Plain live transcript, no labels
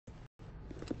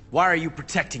Why are you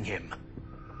protecting him?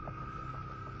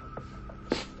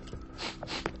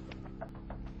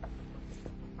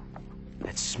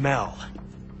 That smell.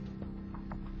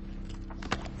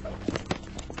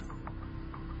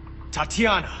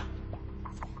 Tatiana!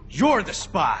 You're the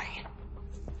spy!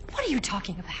 What are you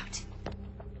talking about?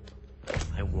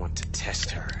 I want to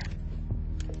test her.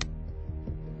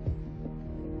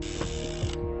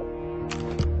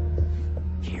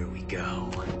 Here we go.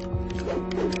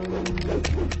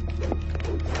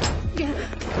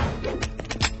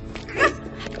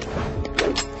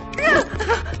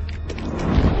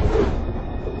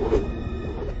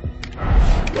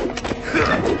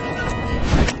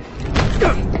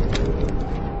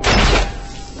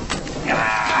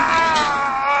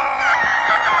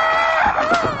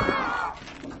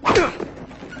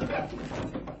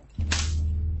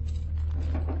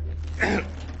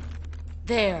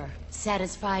 There.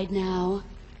 Satisfied now?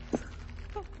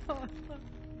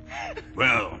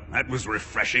 Well, that was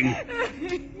refreshing.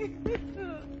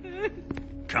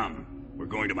 Come, we're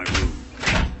going to my room.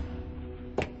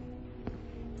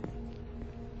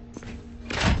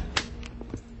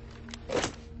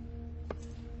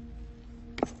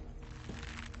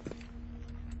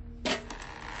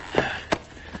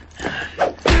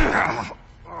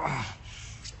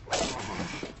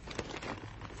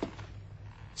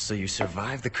 So you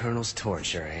survived the Colonel's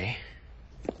torture, eh?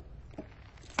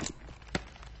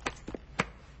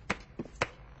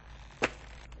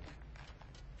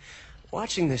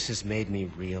 Watching this has made me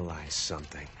realize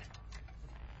something.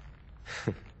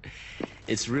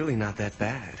 It's really not that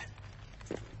bad.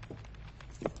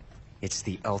 It's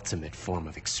the ultimate form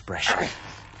of expression.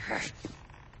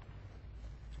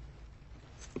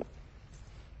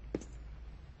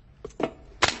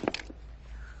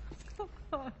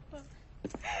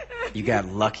 You got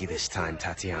lucky this time,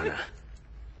 Tatiana.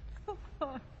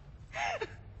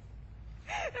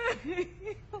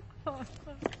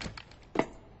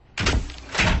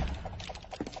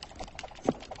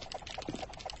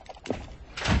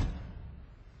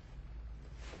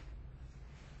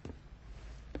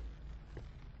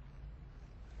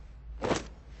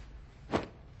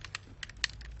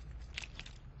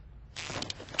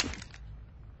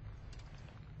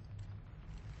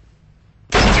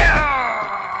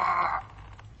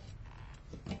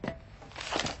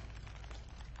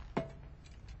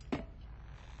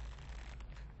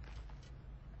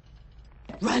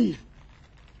 Run!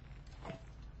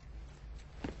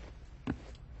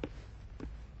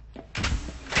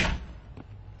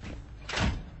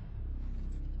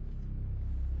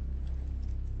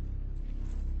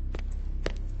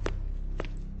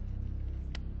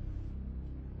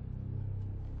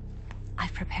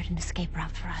 I've prepared an escape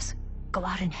route for us. Go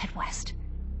out and head west.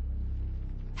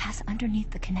 Pass underneath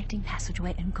the connecting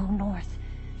passageway and go north.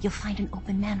 You'll find an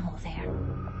open manhole there.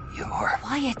 You're...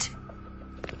 Quiet!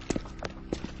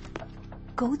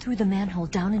 Go through the manhole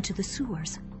down into the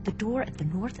sewers. The door at the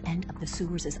north end of the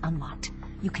sewers is unlocked.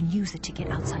 You can use it to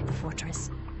get outside the fortress.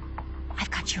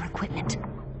 I've got your equipment.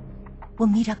 We'll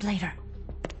meet up later.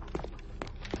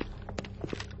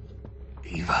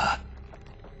 Eva...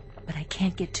 But I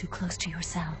can't get too close to your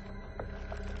cell.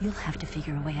 You'll have to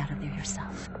figure a way out of there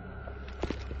yourself.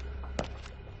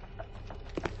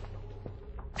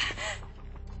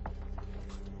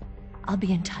 I'll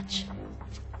be in touch.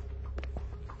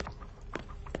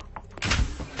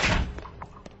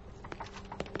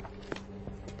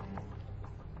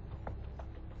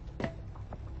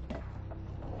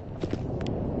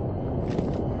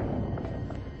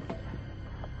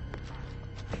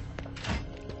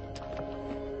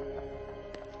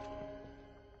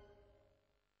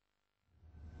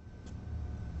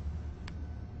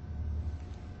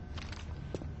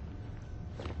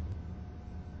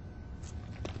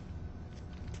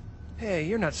 Hey,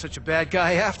 you're not such a bad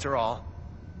guy after all.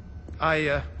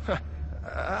 I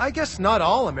guess not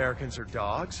all Americans are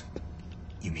dogs.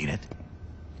 You mean it?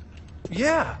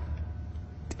 Yeah.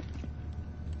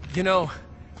 You know,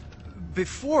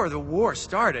 before the war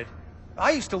started,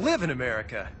 I used to live in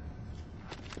America.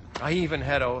 I even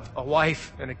had a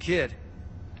wife and a kid.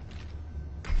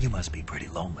 You must be pretty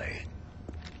lonely.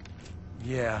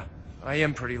 Yeah, I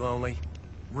am pretty lonely.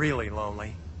 Really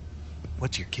lonely.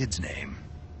 What's your kid's name?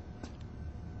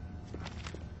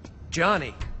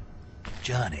 Johnny.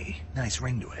 Johnny. Nice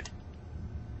ring to it.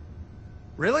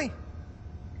 Really?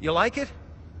 You like it?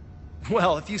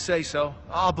 Well, if you say so,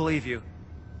 I'll believe you.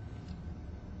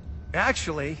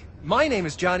 Actually, my name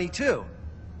is Johnny too.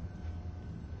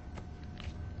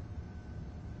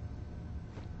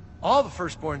 All the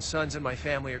firstborn sons in my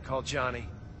family are called Johnny.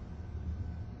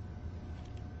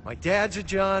 My dad's a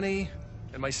Johnny,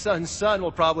 And my son's son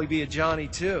will probably be a Johnny,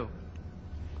 too.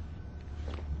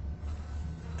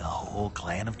 A whole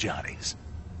clan of Johnnies.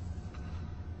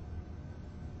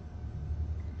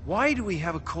 Why do we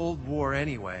have a Cold War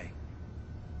anyway?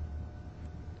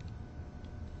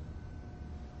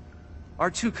 Our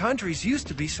two countries used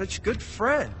to be such good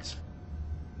friends.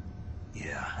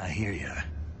 Yeah, I hear ya.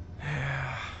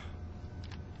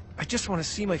 I just want to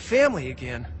see my family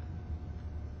again.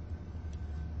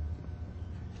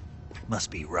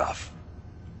 Must be rough.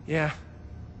 Yeah.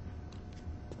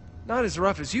 Not as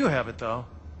rough as you have it, though.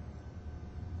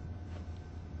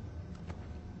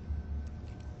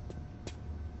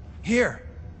 Here.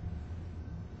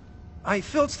 I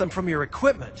filched them from your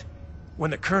equipment when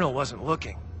the Colonel wasn't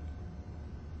looking.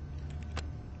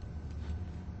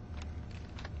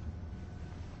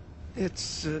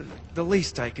 It's the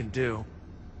least I can do.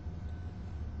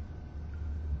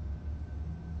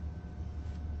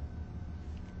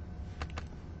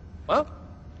 Well?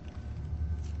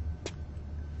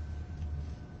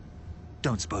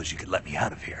 Don't suppose you could let me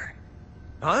out of here?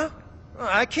 Huh?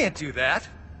 I can't do that.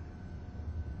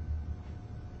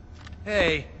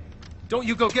 Hey, don't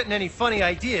you go getting any funny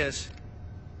ideas.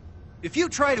 If you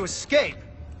try to escape,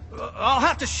 I'll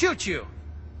have to shoot you.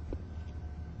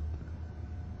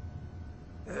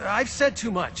 I've said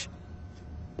too much.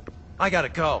 I gotta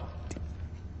go.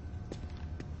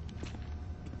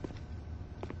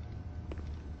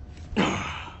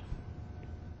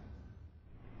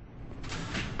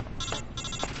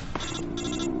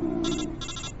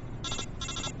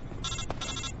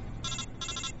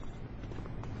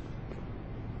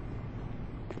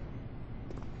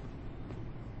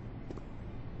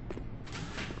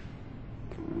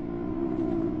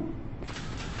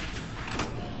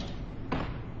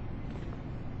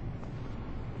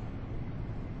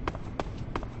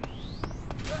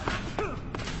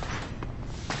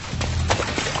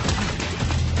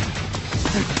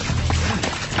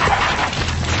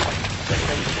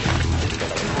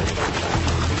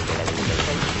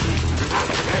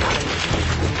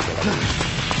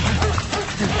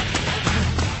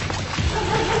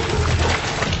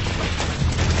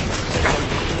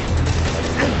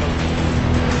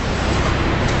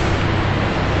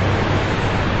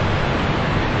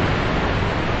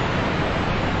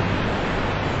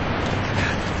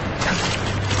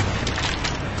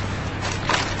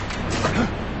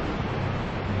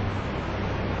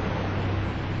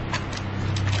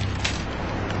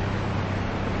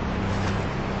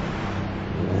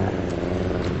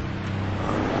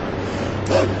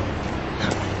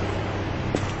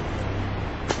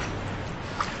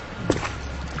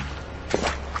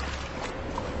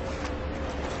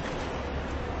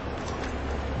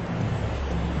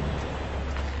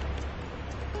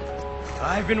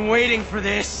 I've been waiting for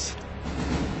this.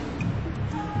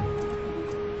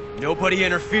 Nobody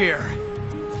interfere.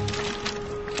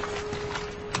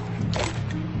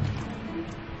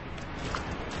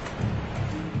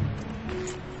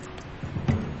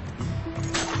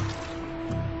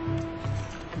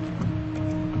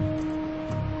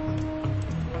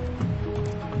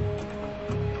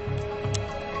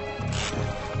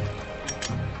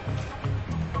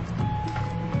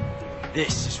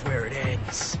 This is where it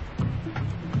ends.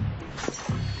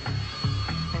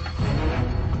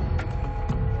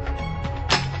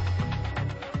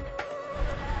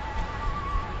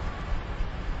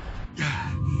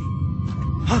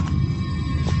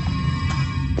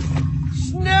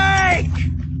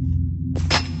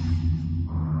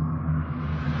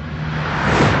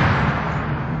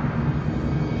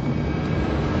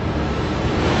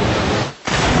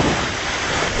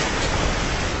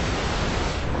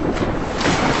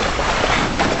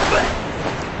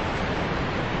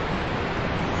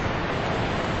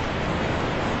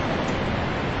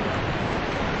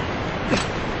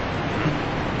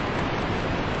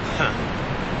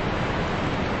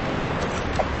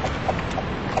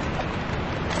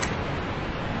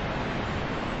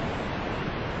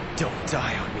 Don't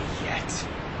die on me yet.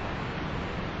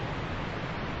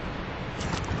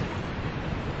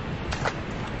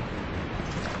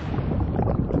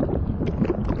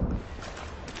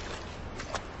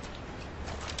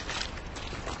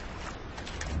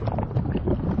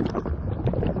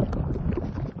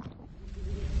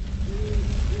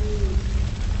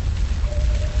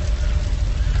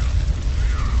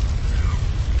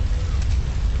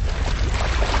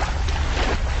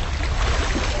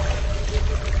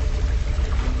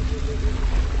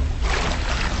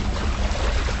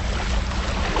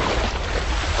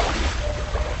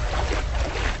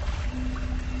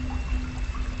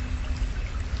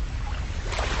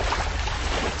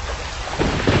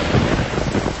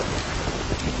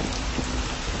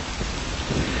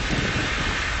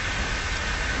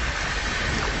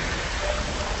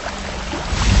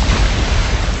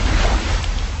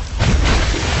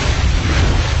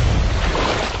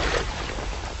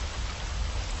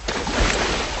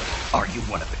 Are you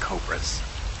one of the Cobras?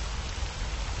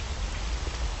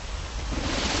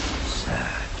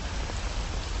 Sad.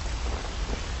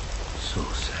 So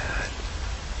sad.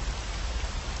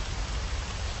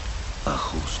 A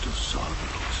host of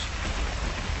sorrows.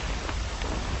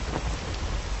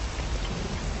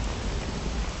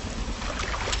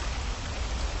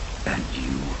 And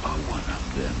you are one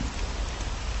of them.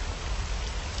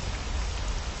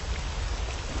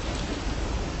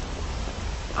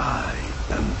 I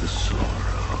am the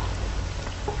sorrow.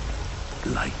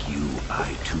 Like you,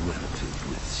 I too am filled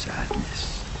with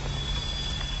sadness.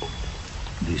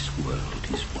 This world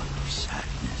is one of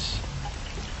sadness.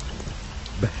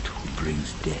 Battle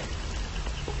brings death.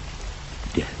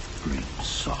 Death brings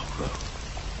sorrow.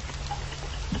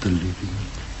 The living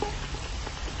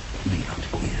may not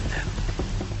hear them.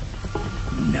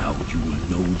 Now you will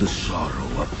know the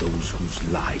sorrow of those whose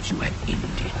lives you have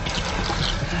ended.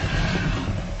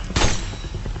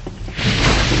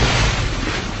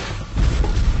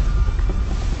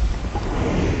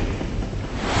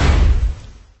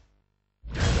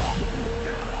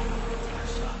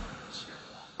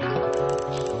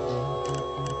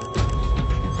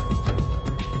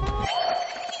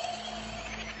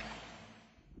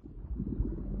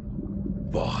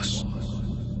 Boss,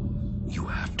 you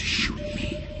have to shoot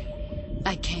me.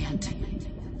 I can't.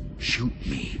 Shoot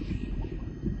me.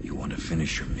 You want to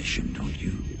finish your mission, don't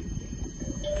you?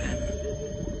 Then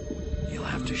you'll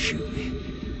have to shoot me.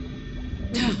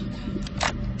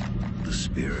 The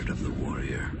spirit of the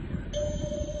warrior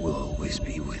will always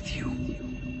be with you.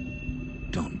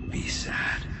 Don't be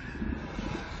sad.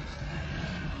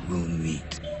 We'll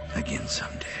meet again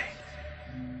someday.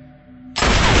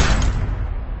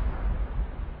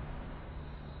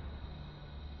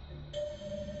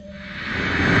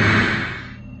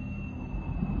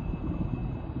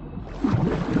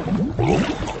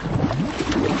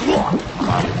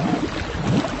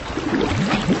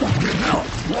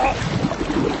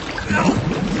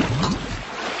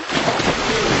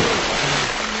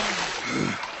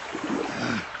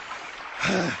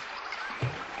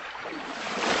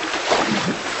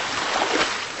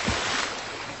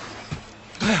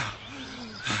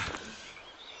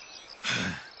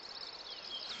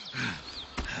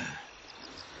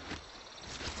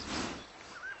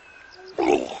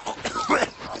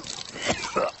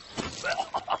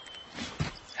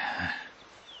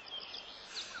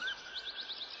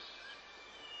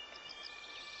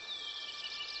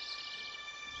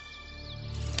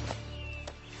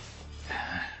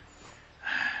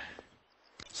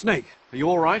 Snake, are you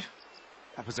all right?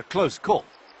 That was a close call.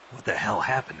 What the hell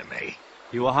happened to me?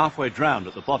 You were halfway drowned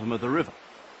at the bottom of the river.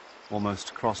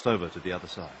 Almost crossed over to the other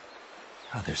side.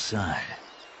 Other side.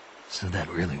 So that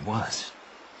really was.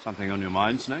 Something on your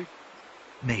mind, Snake?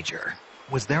 Major,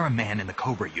 was there a man in the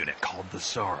Cobra unit called the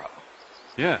Sorrow?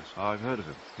 Yes, I've heard of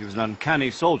him. He was an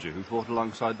uncanny soldier who fought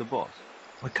alongside the boss.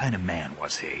 What kind of man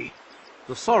was he?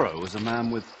 The Sorrow was a man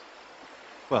with,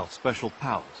 well, special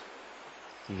powers.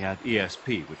 He had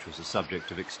ESP, which was the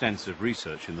subject of extensive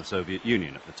research in the Soviet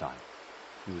Union at the time.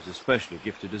 He was especially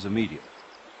gifted as a medium.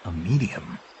 A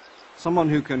medium? Someone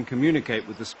who can communicate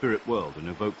with the spirit world and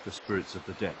evoke the spirits of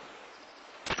the dead.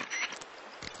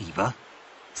 Eva?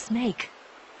 Snake,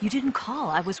 you didn't call.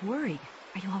 I was worried.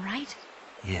 Are you all right?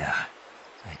 Yeah,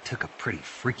 I took a pretty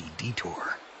freaky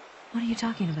detour. What are you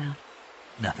talking about?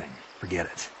 Nothing. Forget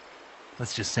it.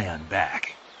 Let's just say I'm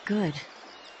back. Good.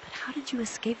 But how did you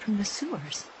escape from the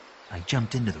sewers? I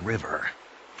jumped into the river.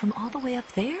 From all the way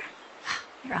up there?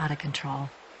 You're out of control.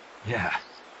 Yeah,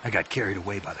 I got carried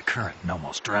away by the current and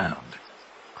almost drowned.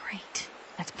 Great.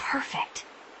 That's perfect.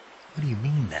 What do you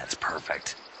mean that's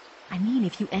perfect? I mean,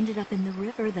 if you ended up in the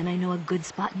river, then I know a good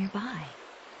spot nearby.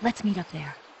 Let's meet up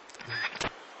there.